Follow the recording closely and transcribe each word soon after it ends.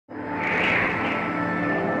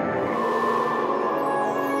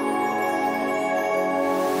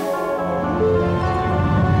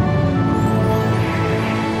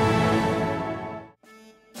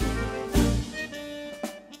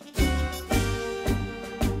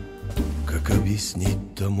Как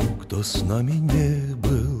объяснить тому, кто с нами не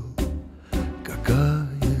был, какая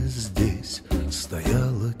здесь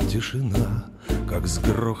стояла тишина, как с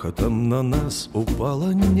грохотом на нас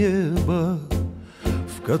упало небо,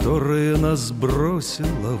 в которое нас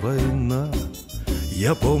бросила война.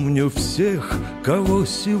 Я помню всех, кого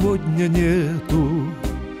сегодня нету,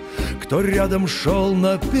 кто рядом шел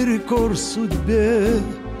наперекор судьбе.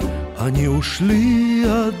 Они ушли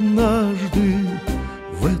однажды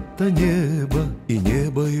в это небо, и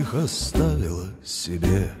небо их оставило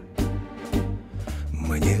себе.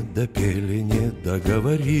 Мы не допели, не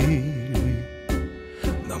договорили,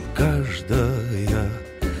 нам каждая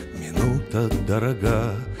минута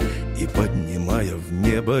дорога, и, поднимая в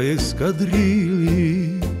небо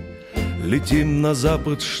эскадрильи, летим на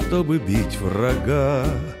запад, чтобы бить врага.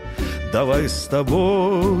 Давай с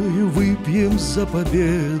тобой выпьем за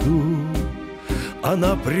победу,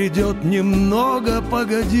 она придет немного,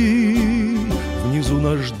 погоди. Внизу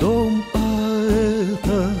наш дом, а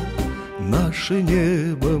это наше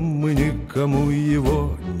небо, мы никому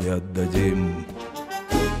его не отдадим.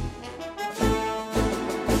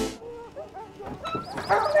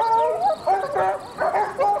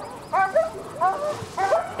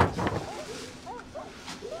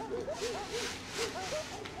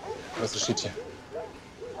 Разрешите.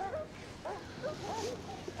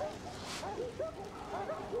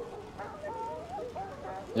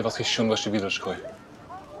 Я восхищен вашей выдержкой.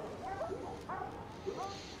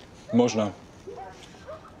 Можно,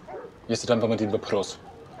 если там вам один вопрос.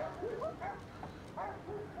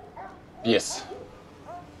 Yes.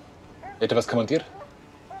 Это ваш командир?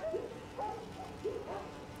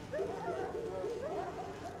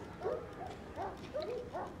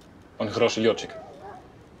 Он хороший летчик.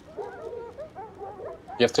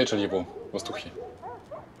 Я встретил его в воздухе.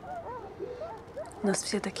 У нас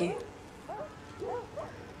все такие.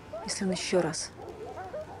 Если он еще раз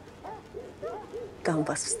там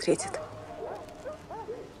вас встретит,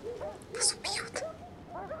 вас убьют.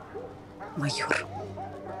 Майор.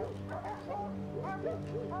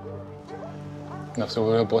 На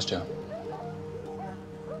всего позже.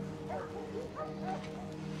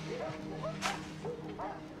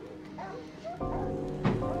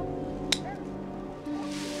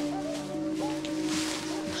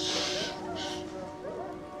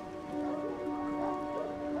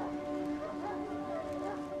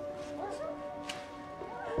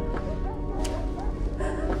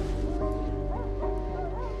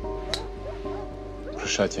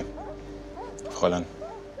 Прощайте, Холланд.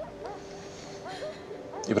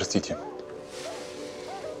 И простите.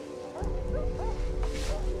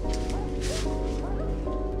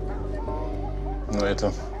 Но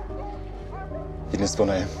это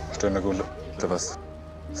единственное, что я могу для вас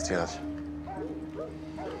сделать.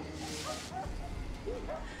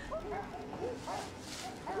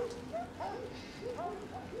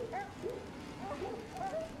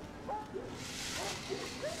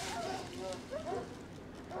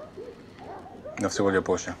 На всего лишь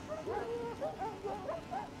позже.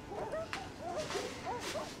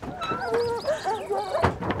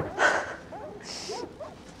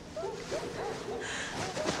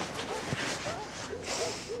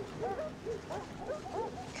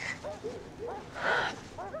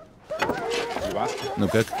 Ну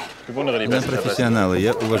как? Мы профессионалы,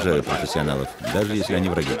 я уважаю профессионалов, даже если они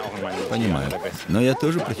враги. Понимаю. Но я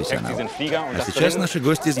тоже профессионал. А сейчас наши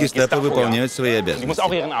гости из гестапо выполняют свои обязанности.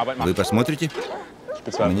 Вы посмотрите?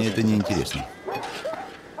 Мне это не интересно.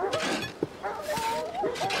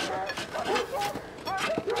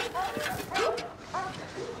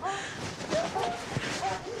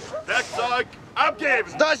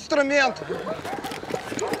 Сдать инструмент!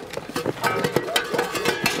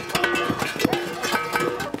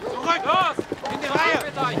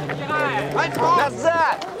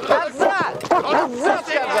 Назад! Назад! Назад,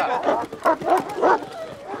 сказал!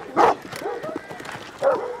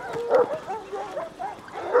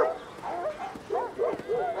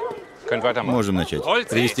 Можем начать.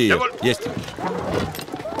 Привести ее. Есть.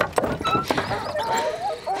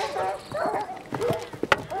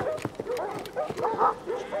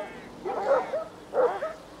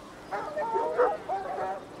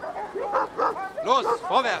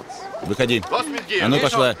 Выходи. А ну,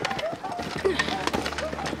 пошла.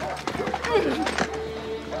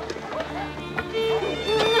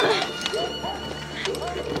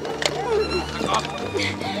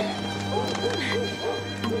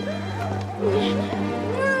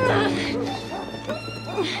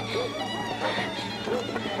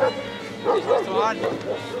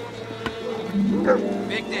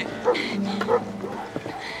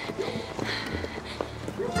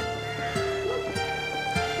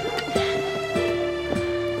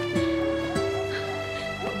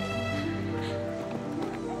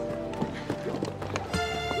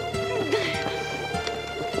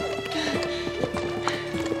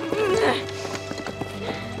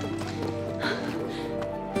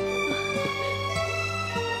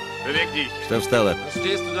 Что встала?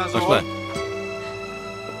 Пошла.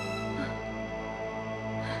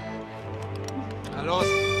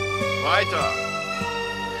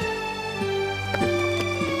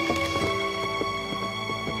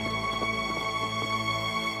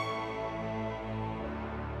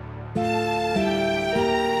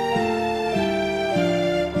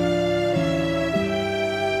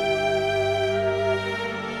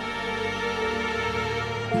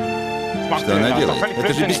 Что она делает?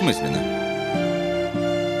 Это же бессмысленно.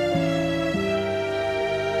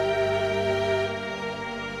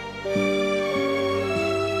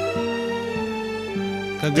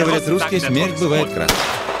 Как говорят русские, смерть бывает красной.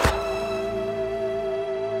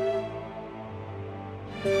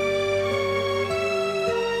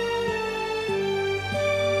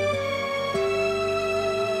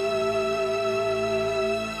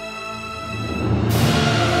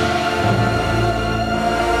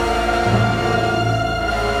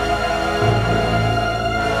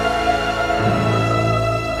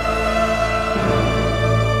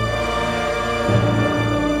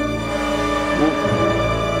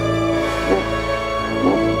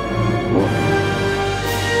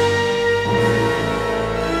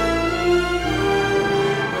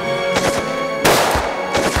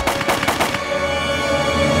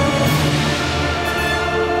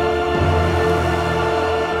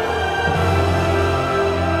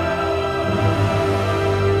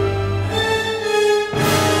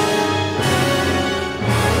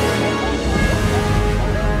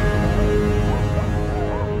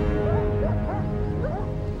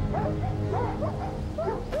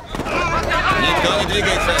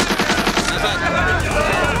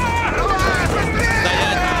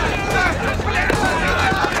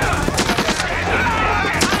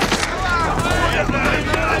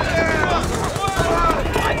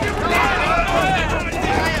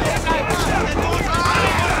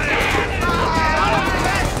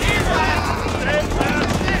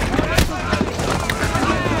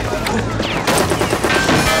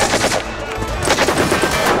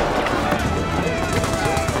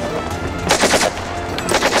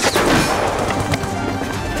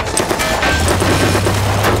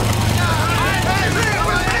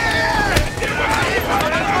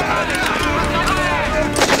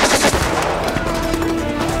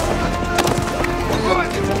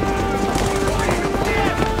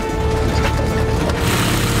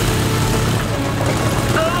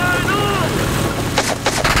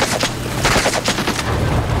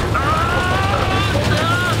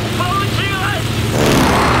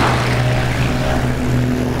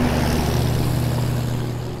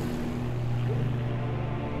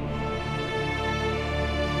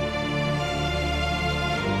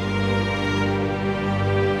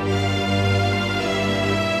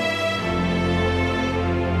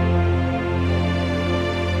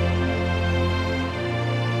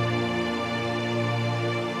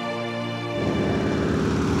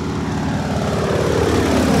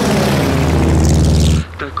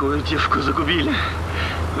 Такую девку загубили.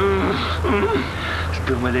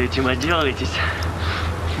 Думали, этим отделаетесь?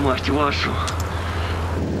 Мать вашу.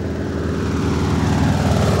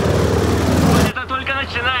 Это только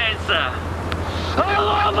начинается.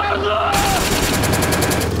 Алло, базе!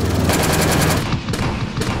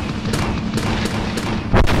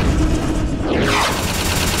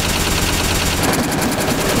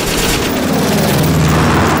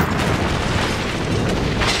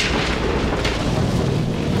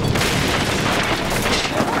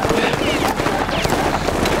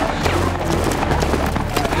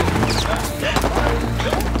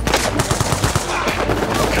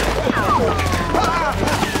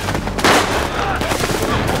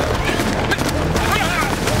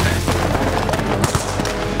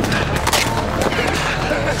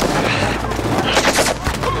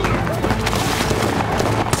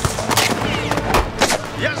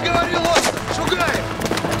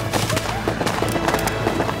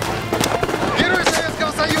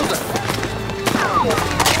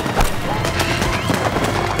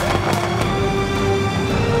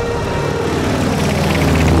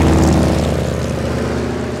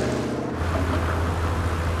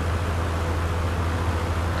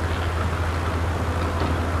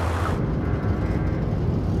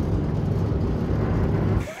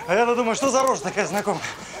 А я-то думаю, что за рожа такая знакомая?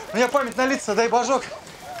 У меня память на лица, дай божок.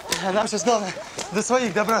 Нам сейчас главное до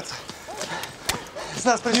своих добраться. С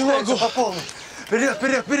нас причитается по полной. Вперед,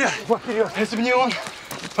 вперед, вперед! Вперед! Если бы не он,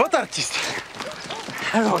 вот артист.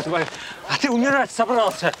 Вот, а ты умирать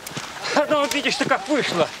собрался. Ну, видишь-то, как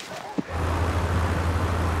вышло.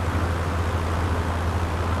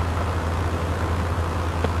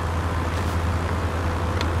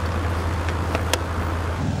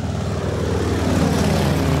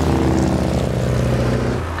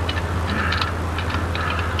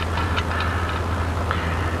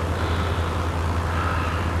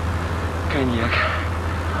 Коньяк.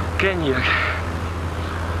 Коньяк.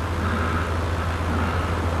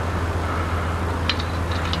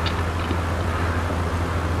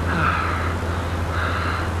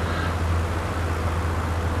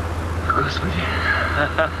 Господи.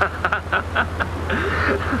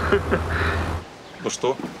 Ну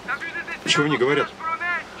что? Чего не говорят?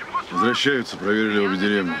 Возвращаются, проверили обе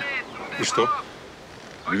деревни. И что?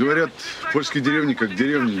 И говорят, в польской деревне, как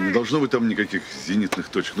деревне, не должно быть там никаких зенитных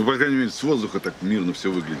точек. Ну, по крайней мере, с воздуха так мирно все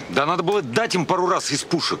выглядит. Да надо было дать им пару раз из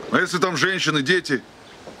пушек. А если там женщины, дети?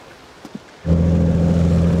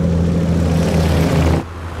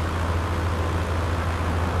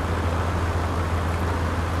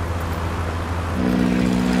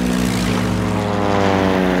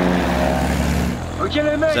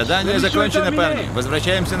 Задание закончено, парни.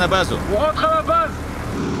 Возвращаемся на базу.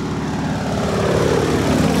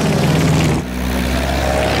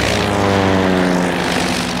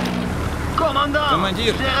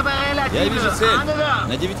 Командир, я вижу цель.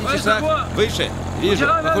 На 9 часах. Выше. Вижу.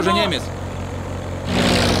 Похоже, немец.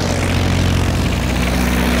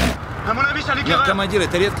 Нет, командир,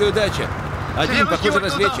 это редкая удача. Один, похоже,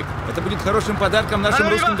 разведчик. Это будет хорошим подарком нашим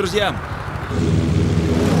русским друзьям.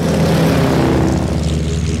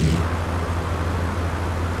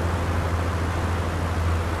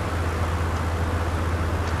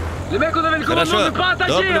 Хорошо,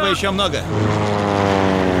 топлива еще много.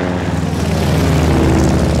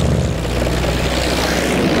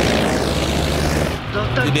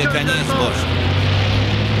 Тебе конец, Бош.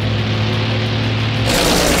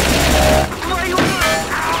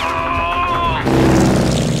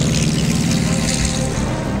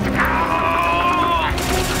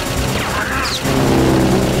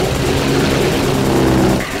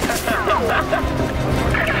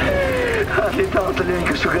 Отлетал-то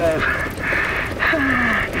Ленька Шугаев.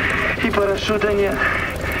 И парашюта нет.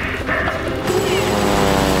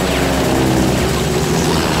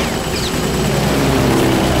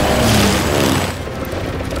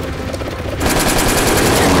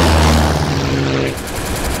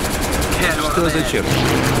 Что за черт?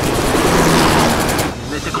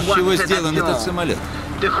 Из чего сделан этот самолет?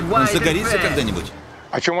 Он загорится когда-нибудь?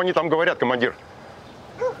 О чем они там говорят, командир?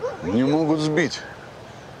 Не могут сбить.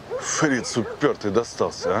 Фриц упертый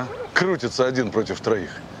достался, а? Крутится один против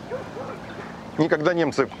троих. Никогда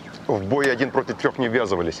немцы в бой один против трех не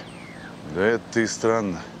ввязывались. Да это и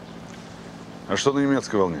странно. А что на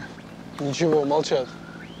немецкой волне? Ничего, молчат.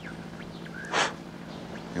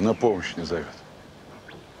 И на помощь не зовет.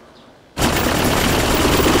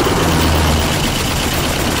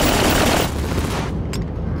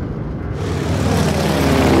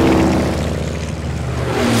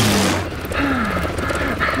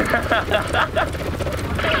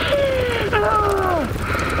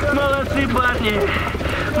 Молодцы, парни!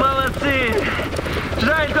 Молодцы!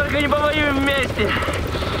 Жаль, только не повоюем вместе!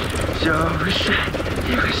 Все выше,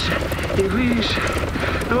 и выше, и выше.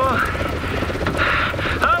 О!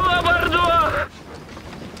 Алло, Бордо!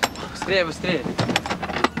 Быстрее, быстрее!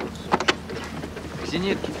 К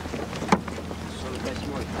зенитке.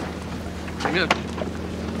 48-й. Вперед!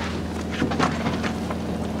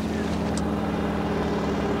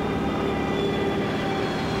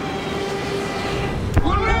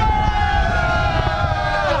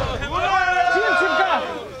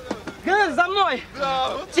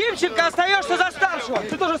 Тимченко, остаешься за старшего.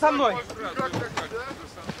 Ты тоже со мной.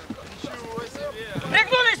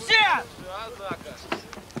 Пригнулись все!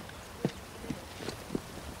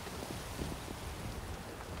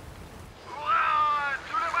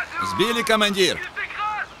 Сбили, командир.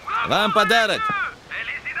 Вам подарок.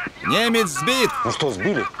 Немец сбит. Ну что,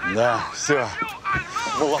 сбили? Да, все.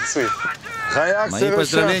 Молодцы. Мои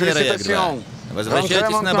поздравления, Рояк-2.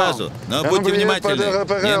 Возвращайтесь на базу, но будьте внимательны.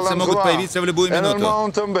 Немцы могут появиться в любую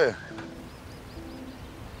минуту.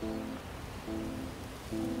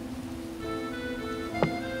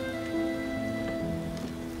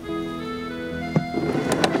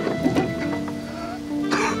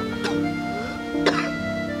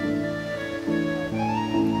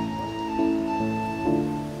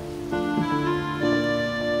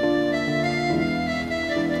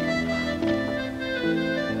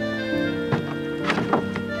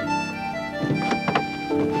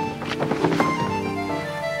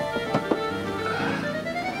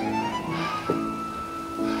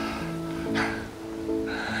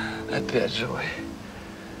 Опять живой.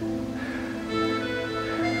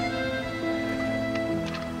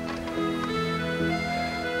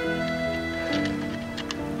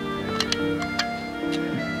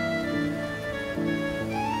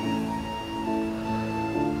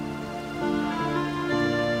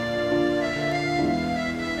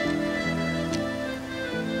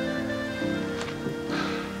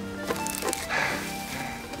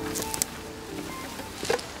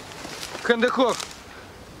 хандехох.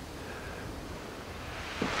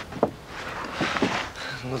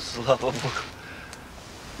 Ну, слава богу.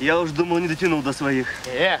 Я уж думал, не дотянул до своих.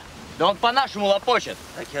 Да он по-нашему лопочет.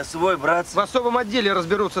 Так я свой, брат. В особом отделе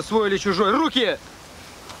разберутся, свой или чужой. Руки!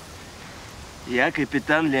 Я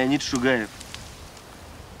капитан Леонид Шугаев.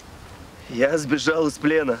 Я сбежал из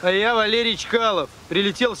плена. А я Валерий Чкалов.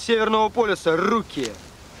 Прилетел с Северного полюса. Руки!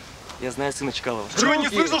 Я знаю сына Чкалова. Что, не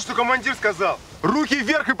слышал, что командир сказал? Руки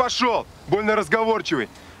вверх и пошел. Больно разговорчивый.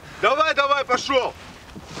 Давай, давай, пошел.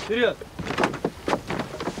 Вперед!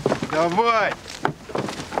 Давай!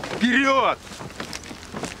 Вперед!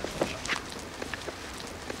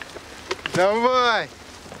 Давай!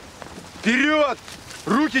 Вперед!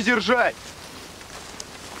 Руки держать!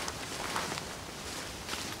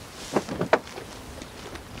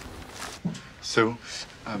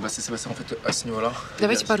 C'est Sébastien, en fait, à ce niveau-là.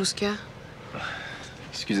 Давайте по-русски, а?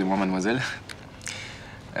 Excusez-moi, mademoiselle.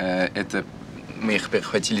 Это мы их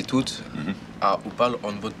перехватили тут, а упал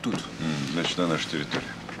он вот тут. Значит, на нашей территории.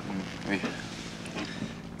 Oui.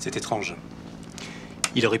 C'est étrange.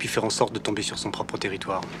 Il aurait pu faire en sorte de tomber sur son propre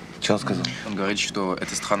territoire. Что он сказал? Он говорит, что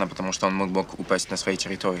это странно, потому что он мог упасть на своей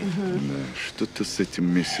территории. Да, что-то с этим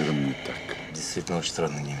мессером не так. Действительно, очень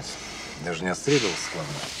странный немец. Даже не отстреливался,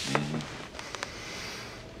 главное.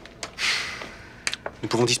 Nous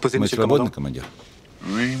pouvons disposer, Мы monsieur le свободны, commandant? командир?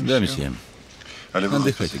 Oui, Да, месье.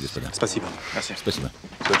 Отдыхайте, господа. Спасибо. Спасибо.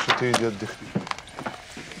 Так что ты иди отдохни.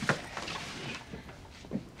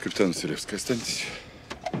 Капитан Василевский, останьтесь.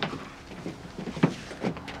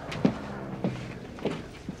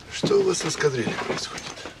 Что у вас в эскадрилье происходит?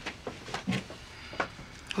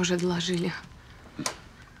 Уже доложили.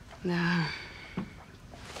 Да.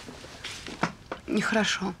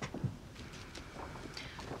 Нехорошо.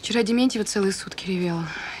 Вчера Дементьева целые сутки ревела.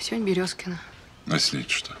 Сегодня Березкина. А с ней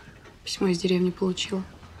что? Письмо из деревни получила.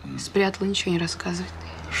 Спрятала, ничего не рассказывает.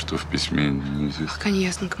 Что в письме неизвестно? Пока не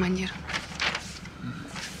ясно, командир.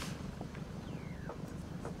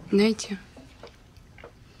 Знаете,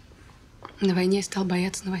 на войне я стал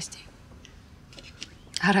бояться новостей.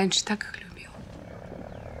 А раньше так их любил.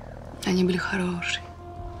 Они были хорошие.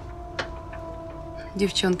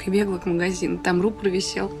 Девчонка бегала к магазину, там рупор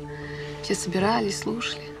висел. Все собирались,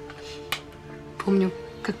 слушали. Помню,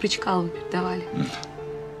 как при Чкалову передавали.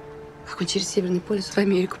 Как он через Северный полюс в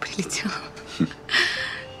Америку прилетел.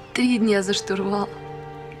 3 дня за штурвал.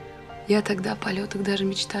 Я тогда о полетах даже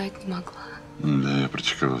мечтать не могла. Да, я про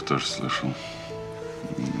Чкалова тоже слышал.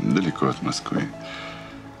 Далеко от Москвы.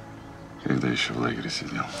 Когда еще в лагере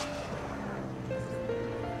сидел.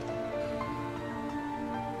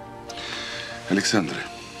 Александра,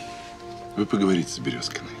 вы поговорите с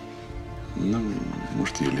Березкиной. Ну,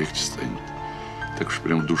 может, ей легче станет. Так уж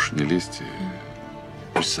прям в душу не лезьте.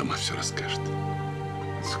 Пусть сама все расскажет.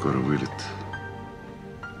 Скоро вылет.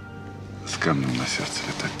 С камнем на сердце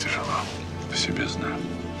летать тяжело. По себе знаю.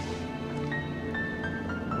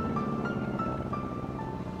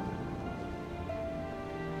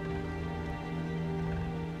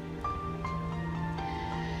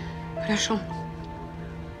 Хорошо.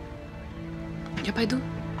 Я пойду.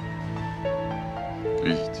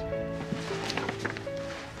 Видите?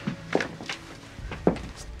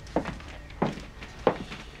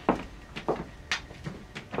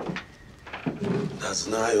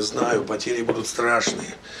 Да, знаю, потери будут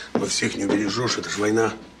страшные. Но всех не убережешь, это ж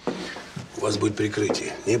война. У вас будет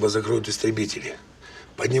прикрытие. Небо закроют истребители.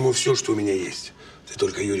 Подниму все, что у меня есть. Ты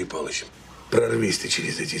только, Юрий Павлович, прорвись ты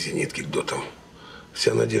через эти зенитки к дотам.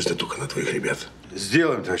 Вся надежда только на твоих ребят.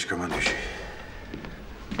 Сделаем, товарищ командующий.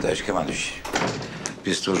 Товарищ командующий,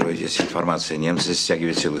 Бестужева есть информация. Немцы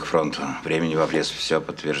стягивают силы к фронту. Времени в обрез, все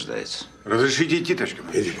подтверждается. Разрешите идти, товарищ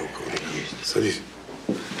командующий? Иди, полковник. Садись.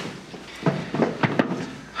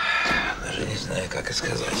 Даже не знаю, как и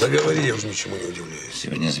сказать. Да говори, я уже ничему не удивляюсь.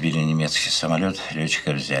 Сегодня сбили немецкий самолет,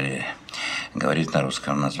 летчика взяли. Говорит на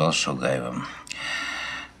русском, назвал Шугаевым.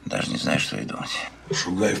 Даже не знаю, что и думать.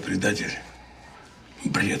 Шугаев предатель.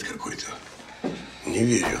 Бред какой-то. Не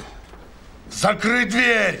верю. Закрыть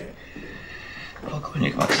дверь!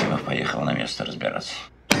 Полковник Максимов поехал на место разбираться.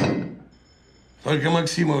 Только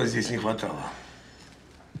Максимова здесь не хватало.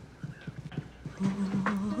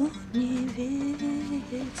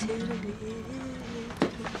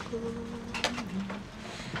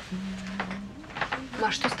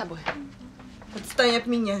 Маш, что с тобой? Отстань от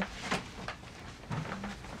меня.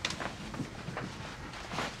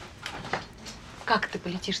 Как ты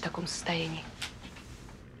полетишь в таком состоянии?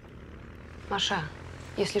 Маша,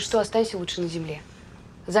 если что, останься лучше на земле.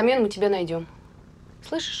 Замену мы тебе найдем.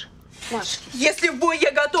 Слышишь, Маш? Если в бой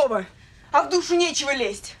я готова, а в душу нечего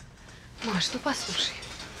лезть. Маш, ну послушай.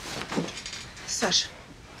 Саш,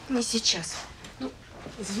 не сейчас. Ну,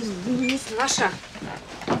 извини, Саша.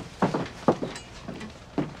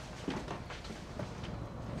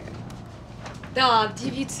 Так,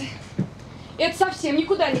 девицы, это совсем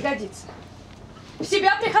никуда не годится. В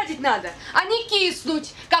себя приходить надо, а не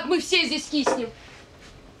киснуть, как мы все здесь киснем.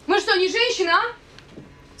 Мы что, не женщины, а?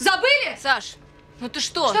 Забыли? Саш, ну ты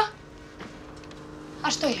что? Что? А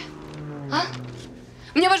что я? А?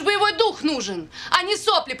 Мне ваш боевой дух нужен, а не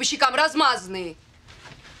сопли по щекам размазанные.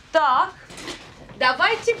 Так,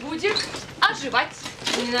 давайте будем оживать.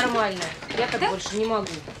 Ненормально. Я так больше не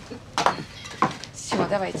могу. Все,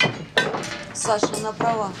 давайте. Саша, она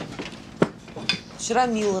права. Вчера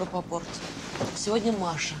Миллер попортил. Сегодня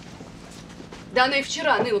Маша. Да она и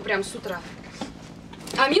вчера ныла прямо с утра.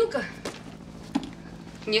 А Милка?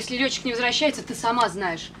 Если летчик не возвращается, ты сама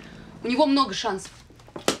знаешь. У него много шансов.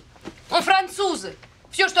 Он французы.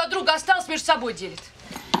 Все, что от друга осталось, между собой делит.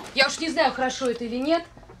 Я уж не знаю, хорошо это или нет,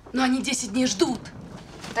 но они 10 дней ждут.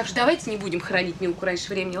 Так что давайте не будем хоронить Милку раньше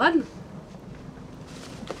времени, ладно?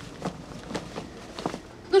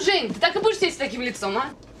 Ну, Жень, ты так и будешь сидеть с таким лицом, а?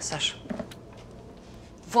 Саша.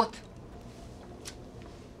 Вот.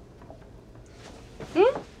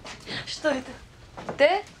 Что это?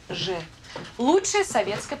 ТЖ. Лучшая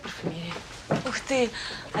советская парфюмерия. Ух ты,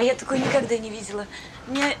 а я такой никогда не видела.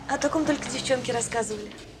 Мне о таком только девчонки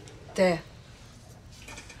рассказывали.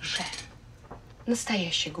 ТЖ.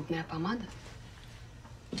 Настоящая губная помада.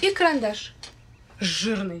 И карандаш.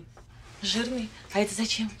 Жирный. Жирный? А это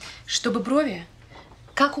зачем? Чтобы брови,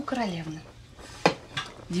 как у королевны.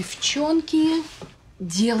 Девчонки,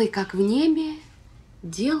 делай как в небе,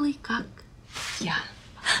 делай как я.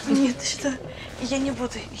 Нет, что? Я не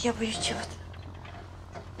буду, я боюсь чего-то.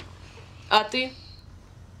 А ты?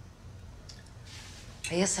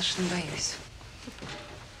 А я, Саша, не боюсь.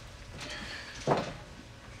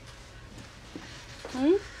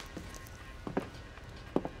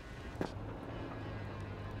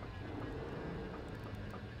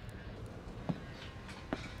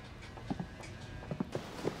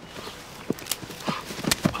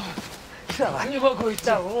 Давай. Не могу идти.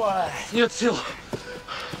 Давай. Нет сил.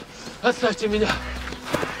 Оставьте меня.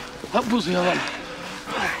 Обузу я вам.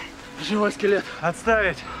 Живой скелет.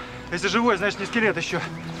 Отставить. Если живой, значит не скелет еще.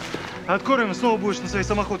 Откроем, и снова будешь на своей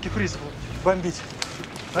самоходке фриз бомбить.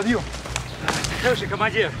 Подъем. Слушай,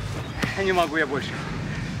 командир, не могу я больше.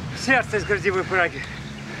 Сердце из груди выпрыгивает.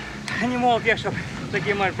 Не мог я, чтоб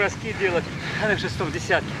такие марш-броски делать, а на 6-м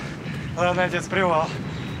десятке. Ладно, отец, привал.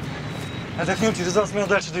 Отдохнем, через 20 минут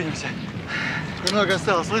дальше двинемся. Немного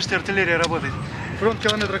осталось. Слышите, артиллерия работает. Фронт в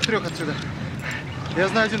километрах 3 отсюда. Я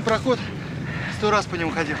знаю один проход, 100 раз по нему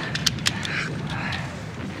ходил.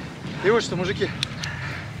 И вот что, мужики,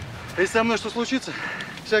 если со мной что случится,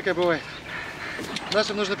 всякое бывает.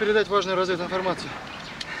 Нашим нужно передать важную развединформацию.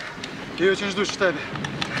 Ее очень ждут в штабе.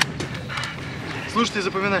 Слушайте и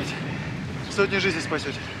запоминайте. Сотни жизней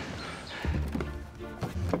спасете.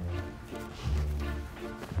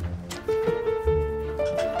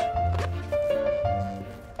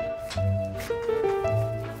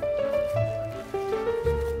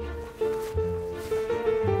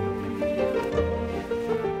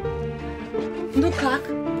 Ну как?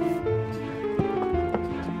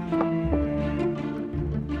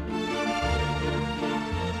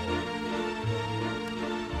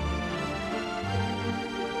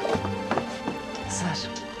 Саша,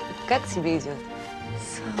 как тебе идет?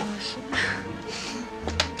 Саша.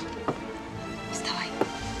 Вставай.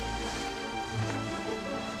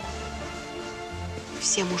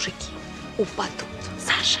 Все мужики упадут.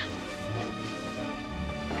 Саша.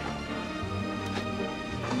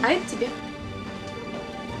 А это тебе.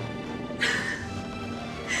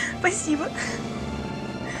 Спасибо.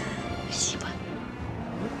 Спасибо.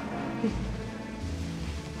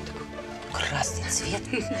 Красный цвет.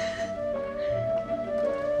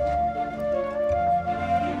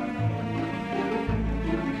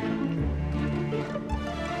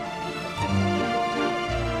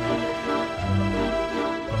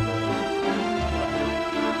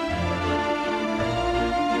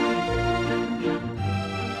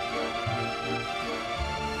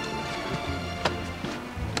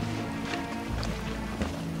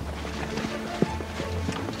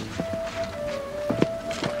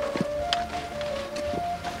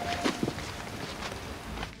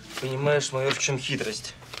 Понимаешь, майор, в чем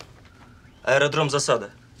хитрость? Аэродром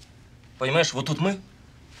засада. Понимаешь, вот тут мы,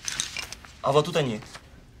 а вот тут они.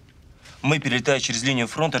 Мы, перелетая через линию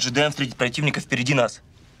фронта, ожидаем встретить противника впереди нас.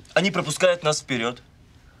 Они пропускают нас вперед,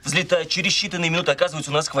 взлетают, через считанные минуты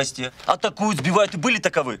оказываются у нас в хвосте, атакуют, сбивают и были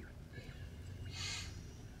таковы.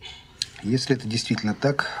 Если это действительно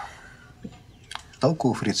так,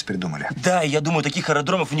 Толковых фриц придумали. Да, я думаю, таких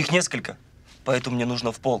аэродромов у них несколько. Поэтому мне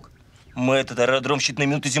нужно в полк. Мы этот аэродром в считанные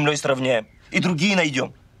минуты с землей сравняем. И другие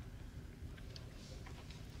найдем.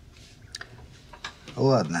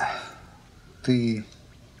 Ладно. Ты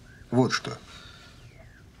вот что.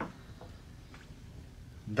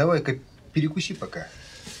 Давай-ка перекуси пока.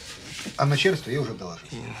 А начальству я уже доложу.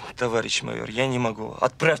 Товарищ майор, я не могу.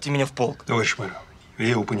 Отправьте меня в полк. Товарищ майор, я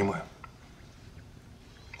его понимаю.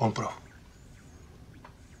 Он прав.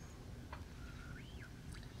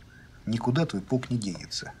 Никуда твой полк не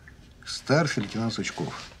денется. Старший лейтенант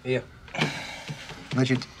Сучков. Я.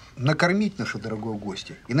 Значит, накормить нашего дорогого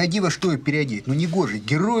гостя и найди во что ее переодеть. Ну не гоже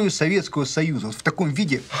герою Советского Союза вот в таком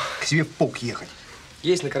виде к себе в полк ехать.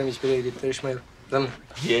 Есть накормить, переодеть, товарищ майор? За мной.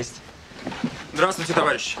 Есть. Здравствуйте,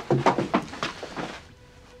 товарищи.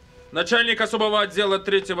 Начальник особого отдела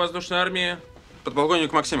 3-й воздушной армии,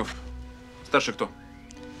 подполковник Максимов. Старший кто?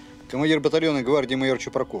 Командир батальона гвардии майор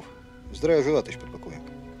Чупраков. Здравия желаю, товарищ подполковник.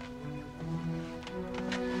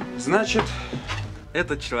 Значит,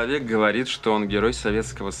 этот человек говорит, что он герой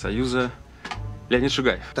Советского Союза Леонид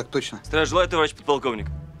Шугаев. Так точно. Здравия желаю, товарищ подполковник.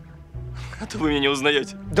 А то вы меня не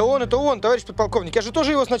узнаете. Да это он, товарищ подполковник. Я же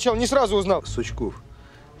тоже его сначала не сразу узнал. Сучков.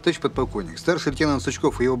 Товарищ подполковник, старший лейтенант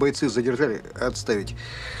Сучков и его бойцы задержали, отставить.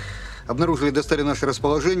 Обнаружили и достали наше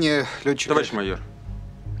расположение летчика. Товарищ майор,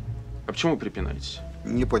 а почему вы припинаетесь?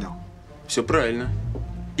 Не понял. Все правильно.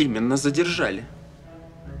 Именно задержали.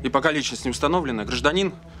 И пока личность не установлена,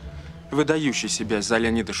 гражданин, выдающий себя за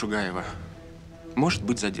Леонида Шугаева, может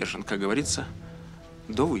быть задержан, как говорится,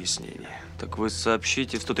 до выяснения. Так вы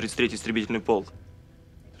сообщите в 133-й истребительный полк.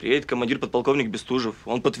 Приедет командир подполковник Бестужев.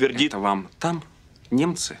 Он подтвердит. Это вам там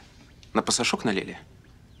немцы на пасашок налили?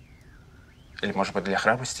 Или, может быть, для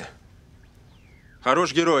храбрости?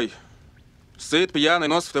 Хорош герой. Стоит пьяный,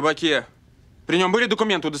 нос в табаке. При нем были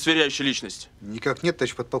документы, удостоверяющие личность? Никак нет,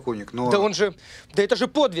 товарищ подполковник, но… Да это же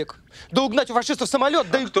подвиг. Да угнать у фашистов самолет,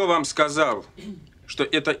 да и… Кто вам сказал, что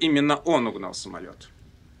это именно он угнал самолет?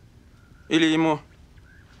 Или ему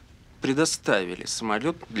предоставили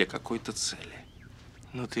самолет для какой-то цели?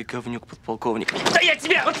 Ну ты говнюк, подполковник. Да я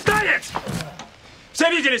тебя отставить! Все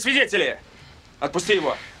видели, свидетели? Отпусти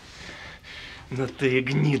его. Ну ты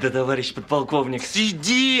гнида, товарищ подполковник.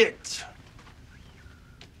 Сидеть!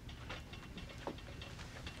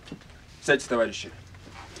 Сядьте, товарищи.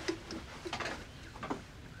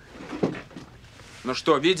 Ну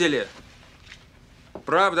что, видели?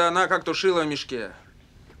 Правда, она как тушила в мешке.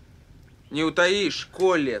 Не утаишь,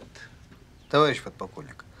 колет. Товарищ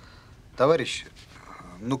подполковник, товарищ,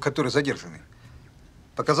 который задержанный,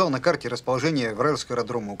 показал на карте расположение вражеского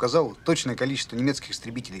аэродрома, указал точное количество немецких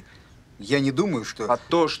истребителей. Я не думаю, что… А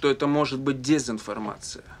то, что это может быть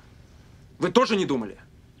дезинформация. Вы тоже не думали?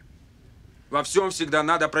 Во всем всегда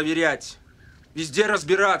надо проверять. Везде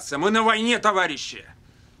разбираться. Мы на войне, товарищи.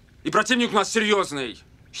 И противник у нас серьезный,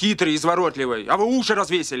 хитрый, изворотливый. А вы уши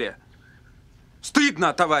развесили.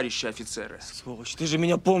 Стыдно, товарищи офицеры. Сволочь, ты же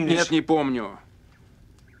меня помнишь. Нет, не помню.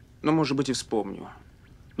 Но, может быть, и вспомню.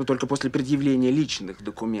 Но только после предъявления личных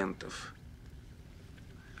документов.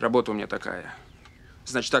 Работа у меня такая.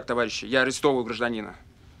 Значит так, товарищи, я арестовываю гражданина.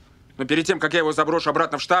 Но перед тем, как я его заброшу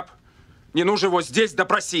обратно в штаб, мне нужно его здесь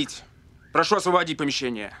допросить. Прошу освободить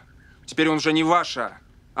помещение. Теперь он уже не ваша,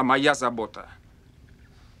 а моя забота.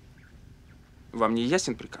 Вам не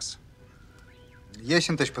ясен приказ?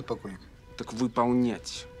 Ясен, товарищ подполковник. Так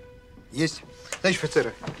выполнять. Есть. Товарищ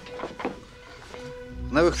офицеры,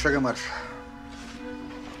 на выход шагомарш.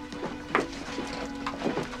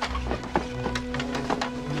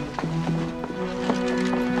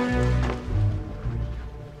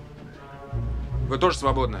 Вы тоже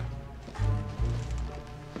свободны.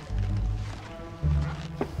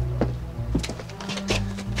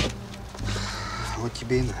 Вот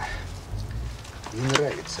тебе и на. Не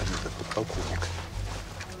нравится мне этот подполковник.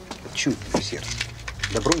 Чует мое сердце.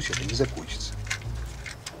 Добром все это не закончится.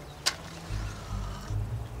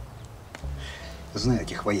 Знаю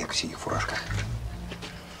этих вояк в синих фуражках.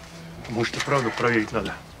 Может, и правду проверить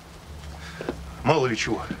надо. Мало ли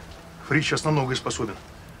чего. Фрид сейчас на многое способен.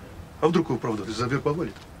 А вдруг его правда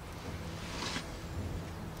завербовали?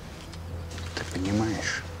 Ты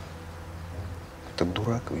понимаешь, этот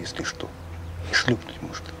дурак, если что, и шлепнуть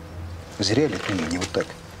может. Зря ли ты мне вот так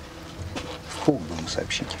в полк бы ему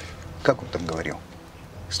сообщить? Как он там говорил?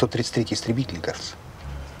 133-й истребитель, кажется.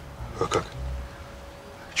 А как?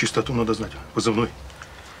 Чистоту надо знать. Позывной.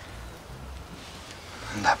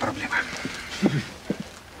 Да, проблема.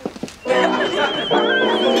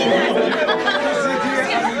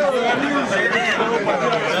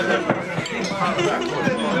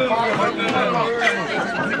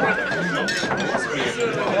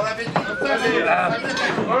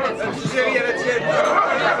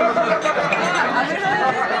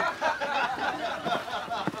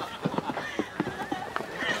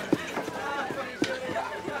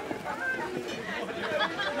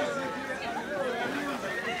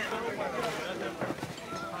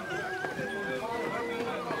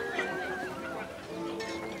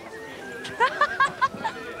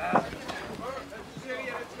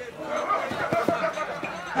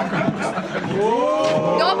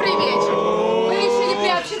 Добрый вечер. Мы решили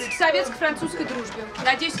приобщиться к советско-французской дружбе.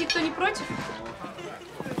 Надеюсь, никто не против?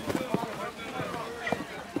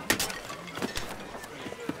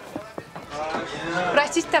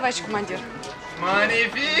 Простите, товарищ командир.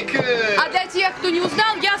 Магнифик! А для тех, кто не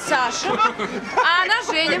узнал, я Саша, а она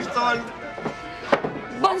Женя.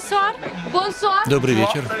 Бонсуар. Бонсуар. Добрый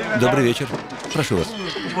вечер. Добрый вечер. Прошу вас.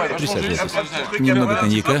 Присаживайтесь. Немного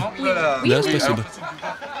коньяка? Да, спасибо.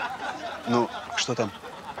 Ну, что там?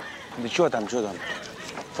 Да что там, что там?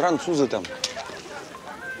 Французы там.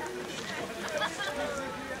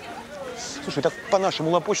 Слушай, так по-нашему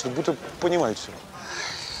лопочут, будто понимают все.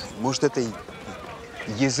 Может, это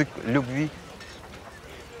язык любви?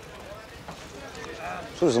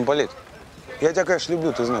 Слушай, замполит, я тебя, конечно,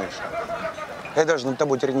 люблю, ты знаешь. Я даже над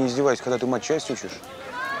тобой теперь не издеваюсь, когда ты матчасть учишь.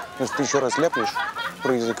 Но если ты еще раз ляпнешь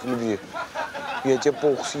про язык любви, я тебе по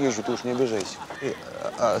уху съезжу, ты уж не обижайся.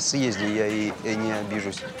 А съезди, я и не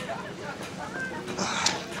обижусь.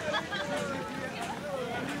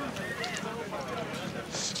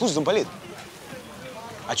 Слушай, замполит,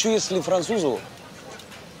 а что если французу,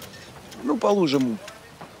 ну, по лужам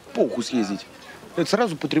по уху съездить? Это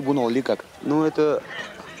сразу по трибуналу или как? Ну, это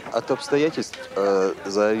от обстоятельств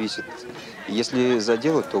зависит. Если за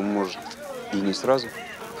дело, то может и не сразу.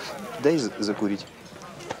 Дай закурить.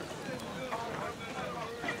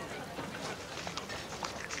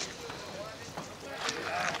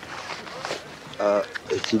 А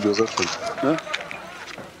тебе зачем?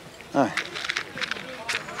 А?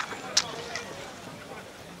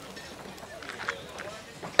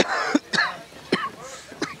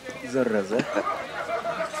 Зараза.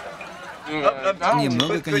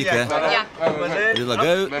 Немного коньяка.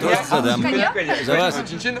 Предлагаю тост за дам. За вас.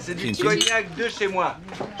 Чин-чин. Cognac de chez moi.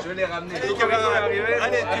 Je l'ai ramené. Allez,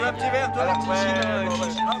 tu veux un petit verre, toi,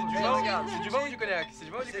 c'est du vin ou du cognac? C'est du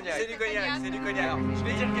vin ou du cognac? C'est du cognac, c'est du cognac. Je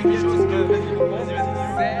vais dire quelque chose que... Vas-y.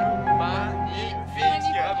 C'est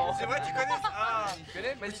magnifique. C'est vrai, tu connais? Ah, tu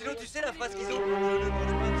connais? Mais sinon, tu sais la phrase qu'ils ont.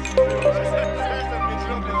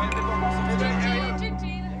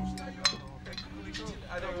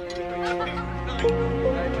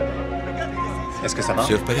 Est-ce que ça va?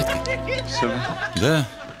 Все в порядке? Все. Да.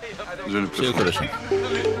 Все хорошо.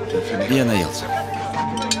 Я наелся.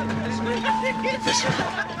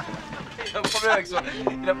 Il a un problème avec ça.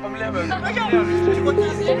 Il a un problème. Je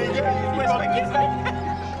crois qu'il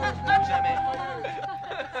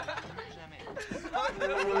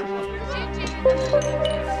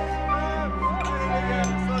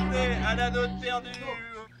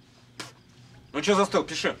Ну что застыл?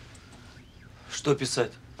 Пиши. Что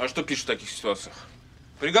писать? А что пишут в таких ситуациях?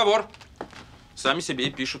 Приговор. Сами себе и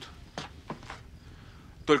пишут.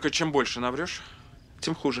 Только чем больше наврешь,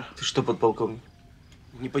 тем хуже. Ты что, подполковник?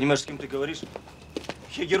 Не понимаешь, с кем ты говоришь?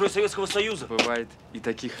 Я герой Советского Союза. Бывает, и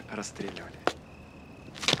таких расстреливали.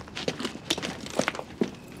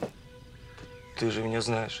 Ты же меня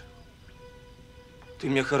знаешь. Ты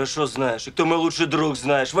меня хорошо знаешь. И кто мой лучший друг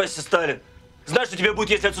знаешь? Вася Сталин. Знаешь, что тебе будет,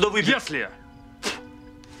 если отсюда выйдешь? Если!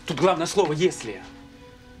 Тут главное слово «если».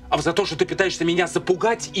 А за то, что ты пытаешься меня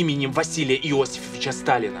запугать именем Василия Иосифовича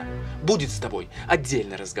Сталина, будет с тобой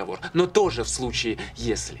отдельный разговор. Но тоже в случае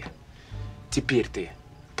 «если». Теперь ты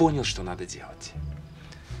понял, что надо делать?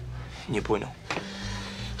 Не понял.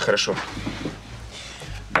 Хорошо.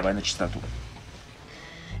 Давай на чистоту.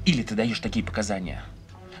 Или ты даешь такие показания,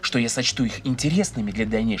 что я сочту их интересными для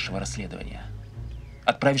дальнейшего расследования.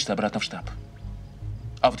 Отправишься обратно в штаб.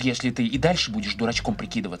 А вот если ты и дальше будешь дурачком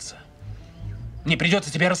прикидываться, мне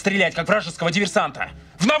придется тебя расстрелять, как вражеского диверсанта.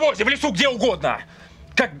 В навозе, в лесу, где угодно.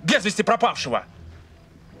 Как без вести пропавшего.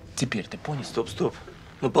 Теперь ты понял? Стоп, стоп.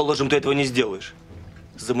 Ну, положим, ты этого не сделаешь.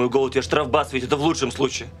 За мою голову тебе штрафбат светит, это в лучшем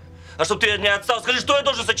случае. А чтоб ты от меня отстал, скажи, что я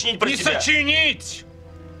должен сочинить про тебя? Не сочинить!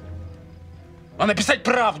 А написать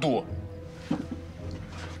правду!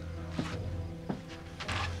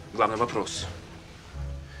 Главный вопрос.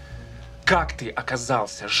 Как ты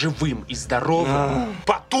оказался живым и здоровым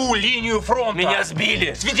по ту линию фронта? Меня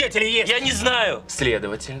сбили! Свидетели есть! Я не знаю!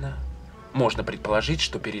 Следовательно, можно предположить,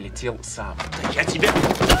 что перелетел сам. Да я тебя...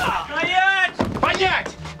 Стоять!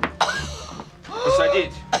 Понять!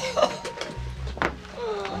 Посадить!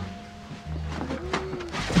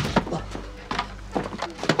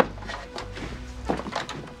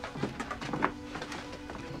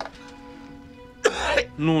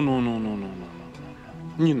 Ну.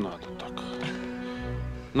 Не надо так.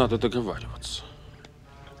 Надо договариваться.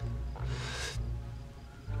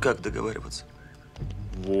 Как договариваться?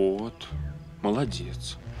 Вот.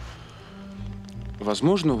 Молодец.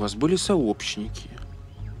 Возможно, у вас были сообщники.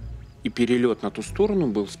 И перелет на ту сторону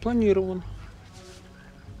был спланирован.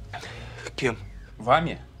 Кем?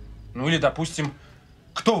 Вами? Ну или, допустим,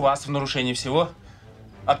 кто вас в нарушении всего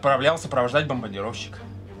отправлял сопровождать бомбардировщика?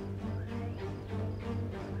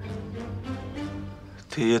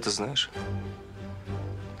 Ты это знаешь?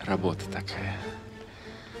 Работа такая.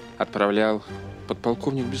 Отправлял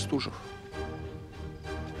подполковник Бестужев.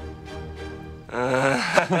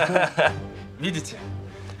 Видите?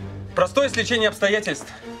 Простое сличение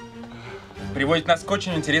обстоятельств приводит нас к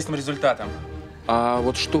очень интересным результатам. А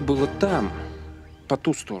вот что было там, по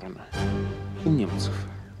ту сторону, у немцев,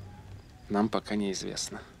 нам пока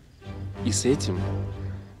неизвестно. И с этим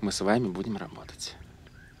мы с вами будем работать.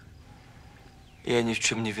 Я ни в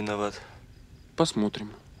чем не виноват.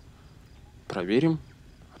 Посмотрим. Проверим,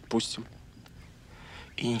 отпустим.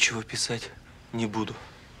 И ничего писать не буду.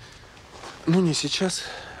 Ну, не сейчас,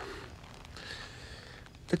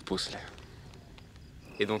 так после.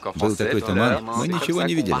 Был такой туман, мы ничего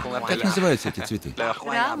не видели. Как называются эти цветы?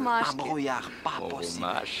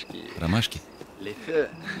 Ромашки.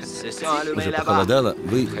 Уже похолодало.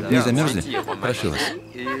 Вы не замерзли? Прошу вас.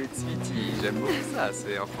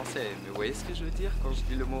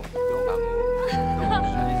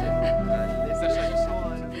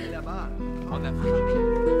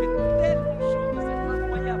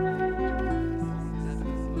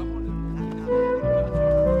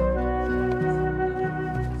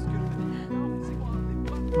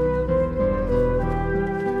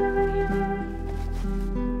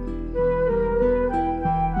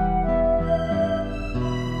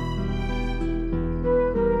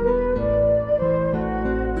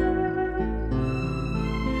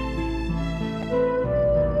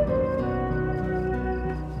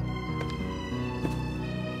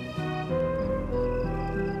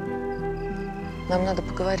 Нам надо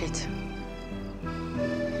поговорить.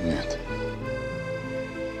 Нет.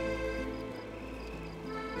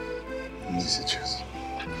 Не сейчас.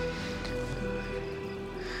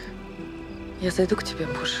 Я зайду к тебе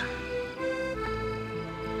позже.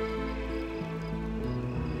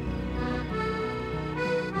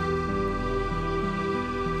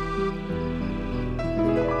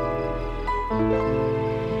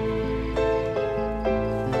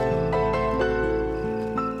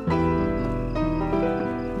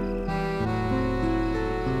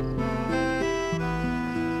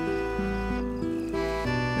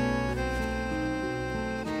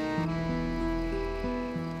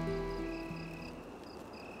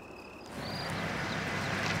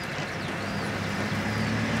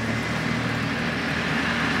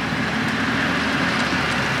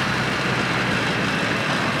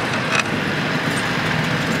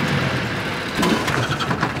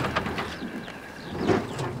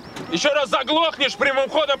 Еще раз заглохнешь, прямым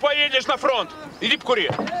ходом поедешь на фронт. Иди покури.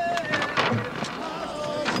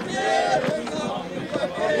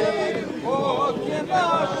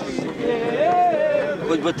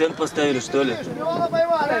 Хоть бы тент поставили, что ли?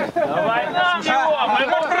 Война его,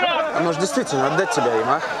 моему брату! А может действительно отдать тебя им,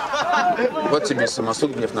 а? Вот тебе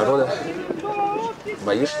самосуд, гнев народа.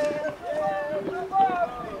 Боишься?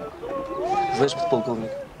 Знаешь,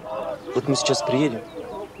 подполковник, вот мы сейчас приедем,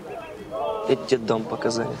 я тебе дам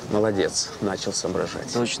показания. Молодец, начал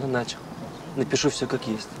соображать. Точно начал. Напишу все как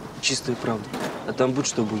есть. Чистую правду. А там будь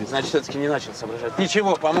что будет. Значит, все-таки не начал соображать.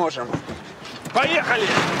 Ничего, поможем. Поехали!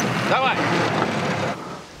 Давай!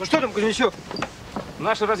 Ну что там, Кузнецов?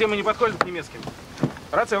 Наши разъемы не подходят к немецким.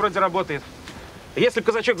 Рация вроде работает. Если бы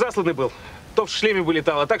казачок засланный был, то в шлеме бы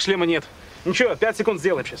летал, а так шлема нет. Ничего, 5 секунд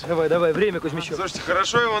сделаем сейчас. Давай, давай, время, Кузьмичев. Слушайте,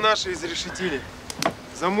 хорошо его наши изрешетили.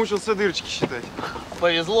 Замучился дырочки считать.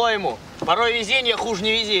 Повезло ему. Порой везение хуже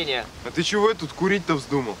невезения. А ты чего тут курить-то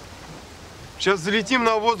вздумал? Сейчас залетим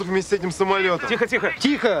на воздух вместе с этим самолетом. Тихо, тихо.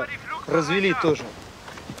 Тихо! Развели тоже.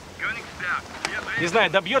 Не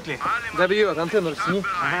знаю, добьет ли? Добьет, антенну растяни.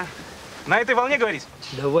 Ага. На этой волне говорить?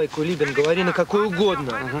 Давай, Кулибин, говори на какую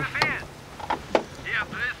угодно. Ага.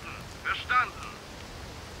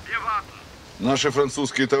 Наши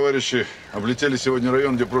французские товарищи облетели сегодня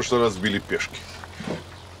район, где в прошлый раз сбили пешки.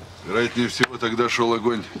 Вероятнее всего, тогда шел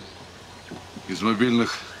огонь из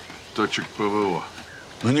мобильных точек ПВО.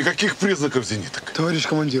 Но никаких признаков зениток. Товарищ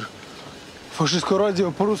командир, фашистское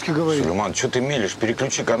радио по-русски говорит. Сулейман, что ты мелешь?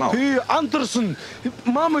 Переключи канал. Ты Андерсон,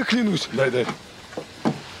 мамой клянусь. Дай.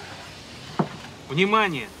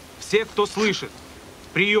 Внимание! Все, кто слышит.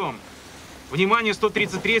 Прием! Внимание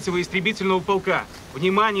 133-го истребительного полка!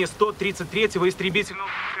 Внимание 133-го истребительного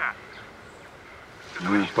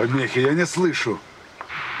полка! Помехи, я не слышу.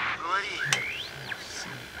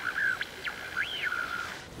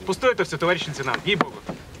 Пустое это все, товарищ лейтенант, ей-богу.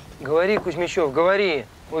 Говори, Кузьмичев, говори.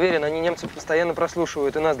 Уверен, они немцев постоянно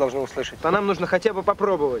прослушивают и нас должны услышать. А нам нужно хотя бы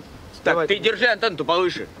попробовать. Так, Давай. ты держи антенну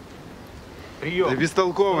повыше. Прием. Да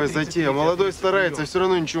бестолковая затея. Молодой старается, а все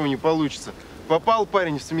равно ничего не получится. Попал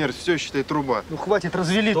парень в смерть, все, считай, труба. Ну хватит,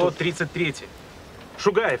 развели тут. 133-й.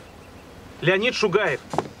 Шугаев. Леонид Шугаев.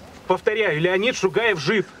 Повторяю, Леонид Шугаев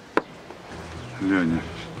жив. Леня.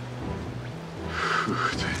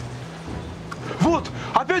 Вот,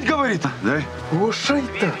 опять говорит. Дай. О, шайта.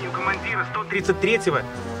 Сведению командира 133-го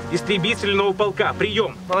истребительного полка.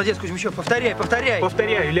 Прием. Молодец, Кузьмичев, повторяй, повторяй.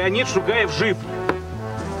 Повторяю, Леонид Шугаев жив.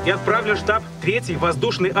 И отправлен в штаб 3-й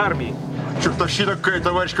воздушной армии. Чертовщина какая,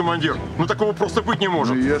 товарищ командир. Ну такого просто быть не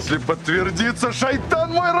может. Ну, если подтвердится,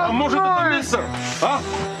 шайтан мой родной. А может это миссер? А?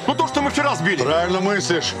 Ну то, что мы вчера сбили. Правильно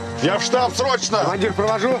мыслишь. Я в штаб срочно. Командир,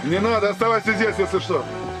 провожу? Не надо, оставайся здесь, если что.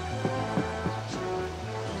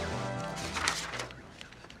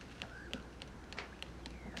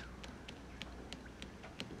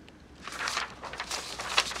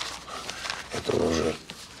 Это он уже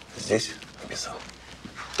здесь написал?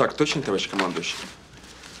 Так, точно, товарищ командующий?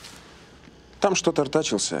 Там что-то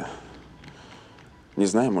артачился. Не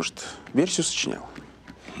знаю, может, версию сочинял?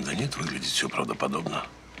 Да нет, выглядит все правдоподобно.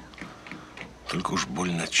 Только уж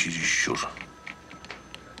больно чересчур.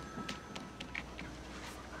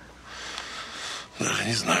 Даже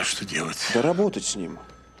не знаю, что делать. Да работать с ним.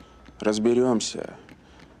 Разберемся.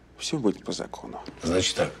 Все будет по закону.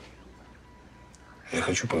 Значит так. Я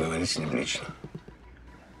хочу поговорить с ним лично.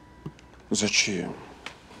 Зачем,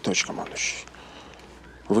 товарищ командующий?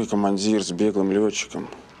 Вы командир с беглым летчиком.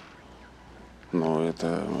 Но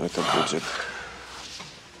это будет.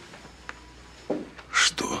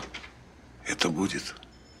 Что? Это будет?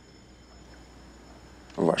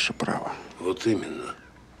 Ваше право. Вот именно.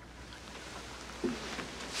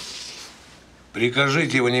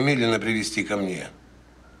 Прикажите его немедленно привести ко мне.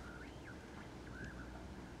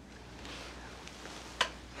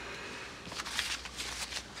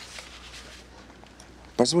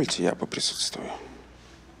 Позвольте, я поприсутствую.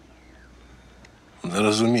 Да,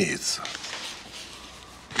 разумеется.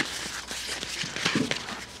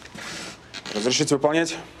 Разрешите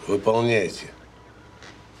выполнять? Выполняйте.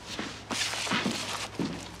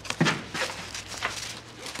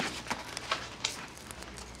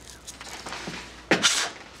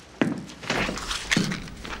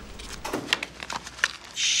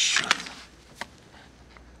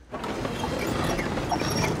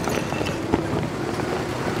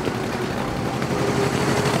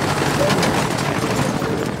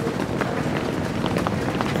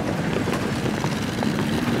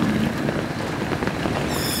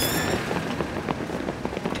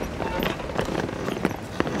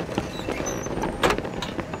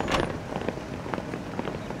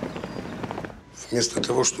 Вместо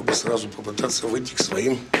того, чтобы сразу попытаться выйти к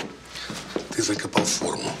своим, ты закопал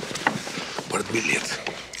форму, партбилет.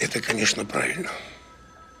 Это, конечно, правильно.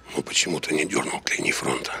 Но почему-то не дернул к линии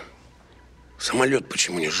фронта. Самолет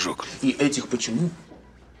почему не сжег? И этих почему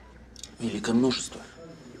великое множество.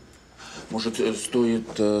 Может,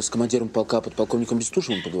 стоит с командиром полка, подполковником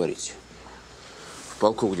Бестужевым поговорить? В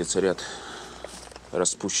полку, где царят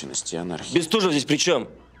распущенность и анархия. Бестужев здесь при чем?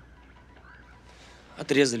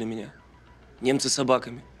 Отрезали меня. Немцы с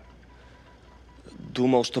собаками.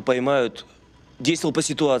 Думал, что поймают. Действовал по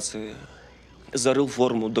ситуации. Зарыл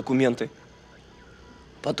форму, документы.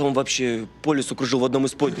 Потом вообще по лесу кружил в одном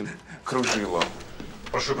из подним. Кружило.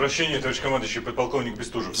 Прошу прощения, товарищ командующий, подполковник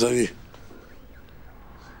Бестужев. Зови.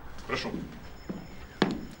 Прошу.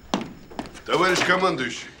 Товарищ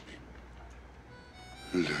командующий.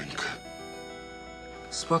 Ленька.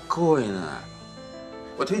 Спокойно.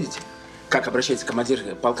 Вот видите, как обращается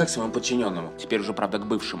командир полка к своему подчиненному. Теперь уже, правда, к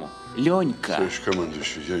бывшему. Ленька. Товарищ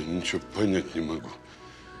командующий, я ничего понять не могу.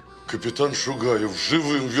 Капитан Шугаев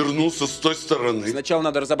живым вернулся с той стороны. Сначала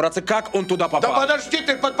надо разобраться, как он туда попал. Да подожди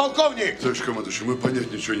ты, подполковник! Товарищ командующий, мы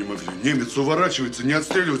понять ничего не могли. Немец уворачивается, не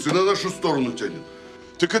отстреливается и на нашу сторону тянет.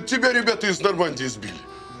 Так от тебя ребята из Нормандии сбили.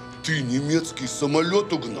 Ты немецкий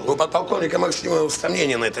самолет угнал. У подполковника Максима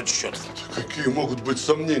сомнения на этот счет. Какие могут быть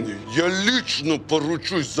сомнения? Я лично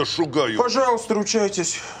поручусь за Шугаева. Пожалуйста,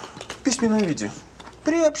 ручайтесь. В письменном виде.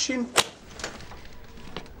 Приобщим.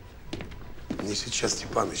 Не сейчас,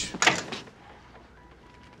 Степаныч.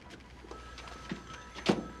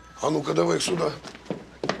 А ну-ка, давай их сюда.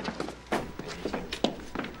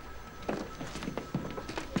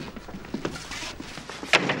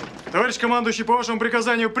 Товарищ командующий, по вашему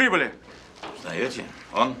приказанию прибыли. Узнаете?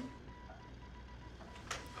 Он?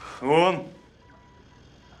 Вон.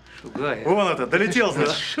 Шугаев. Вон это, долетел,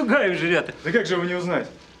 значит. Шугаев живет. Да как же его не узнать?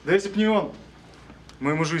 Да если б не он.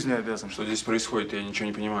 Мы ему жизнью обязаны. Что здесь происходит, я ничего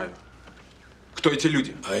не понимаю. Кто эти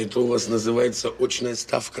люди? А это у вас называется очная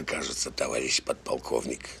ставка, кажется, товарищ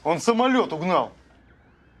подполковник. Он самолет угнал.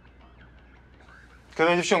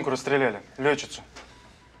 Когда девчонку расстреляли, летчицу.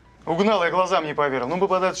 Угнал, я глазам не поверил. Ну бы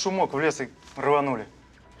подать шумок, в лес и рванули.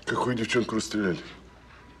 Какую девчонку расстреляли?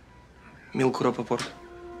 Милку Рапопорт.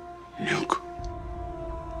 Милку?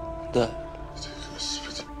 Да.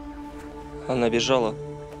 Господи. Она бежала.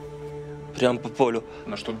 Прям по полю.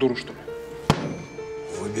 На что, дуру, что ли?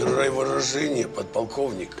 Выбирай выражение,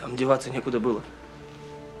 подполковник. Там деваться некуда было.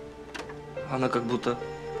 Она как будто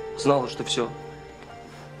знала, что все.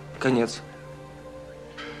 Конец.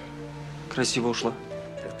 Красиво ушла.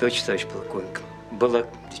 Так точно, товарищ полковник. Была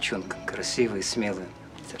девчонка красивая и смелая.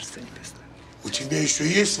 Царство небесное. У тебя еще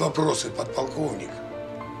есть вопросы, подполковник?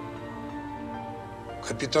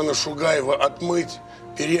 Капитана Шугаева отмыть,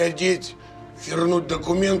 переодеть, вернуть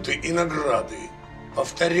документы и награды.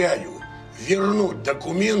 Повторяю, вернуть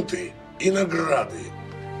документы и награды.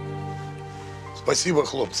 Спасибо,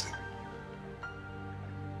 хлопцы.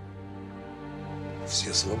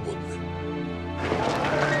 Все свободны.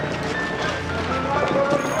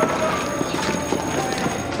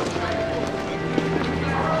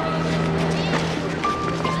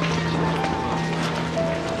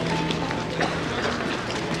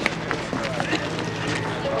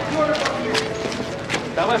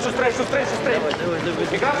 Давай, шустрей, шустрей, шустрей.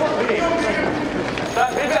 Микрофон бери.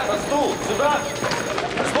 Так, ребята, стул, сюда.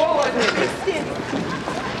 Стол возьмите.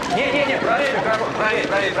 Не, проверь микрофон,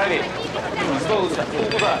 проверь. Стол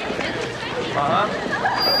туда. Ага.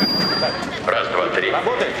 Так. Раз, два, три.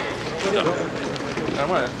 Работает?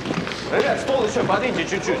 Нормально. Ребят, стол еще подвиньте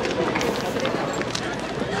чуть-чуть.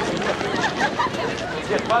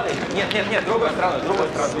 Нет, падай. Нет, другой стороной,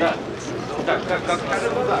 да. Так, скажи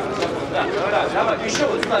туда. Да, давай, еще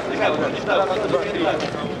вот сюда, ребята,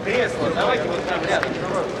 кресло, давайте вот там рядом.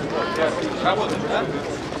 Работаем, да?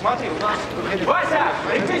 Смотри, у нас... Вася,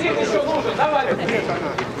 реквизит еще нужен, давай.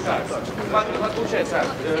 Так, смотри, у нас получается,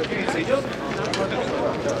 певица идет.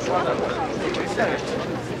 Представляешь?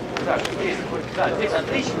 Так, здесь, да, здесь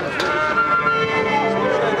отлично.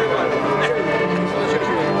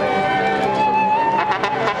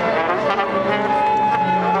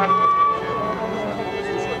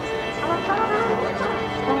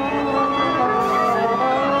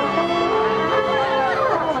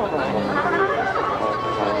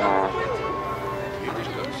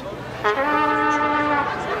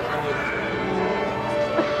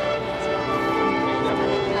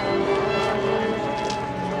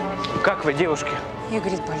 Как вы, девушки?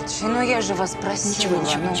 Игорь Ипполитович, ну я же вас просила.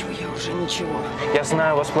 Ничего, я уже ничего. Я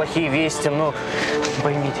знаю, у вас плохие вести, но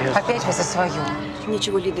поймите. Опять вы за свое.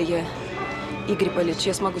 Ничего, Лида, Игорь Ипполитович,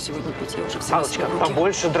 я смогу сегодня пить, я уже взяла Аллочка, себя в руки.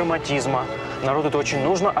 побольше драматизма. Народу это очень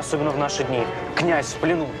нужно, особенно в наши дни. Князь в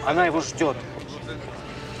плену, она его ждет.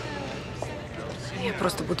 Я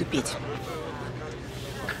просто буду петь.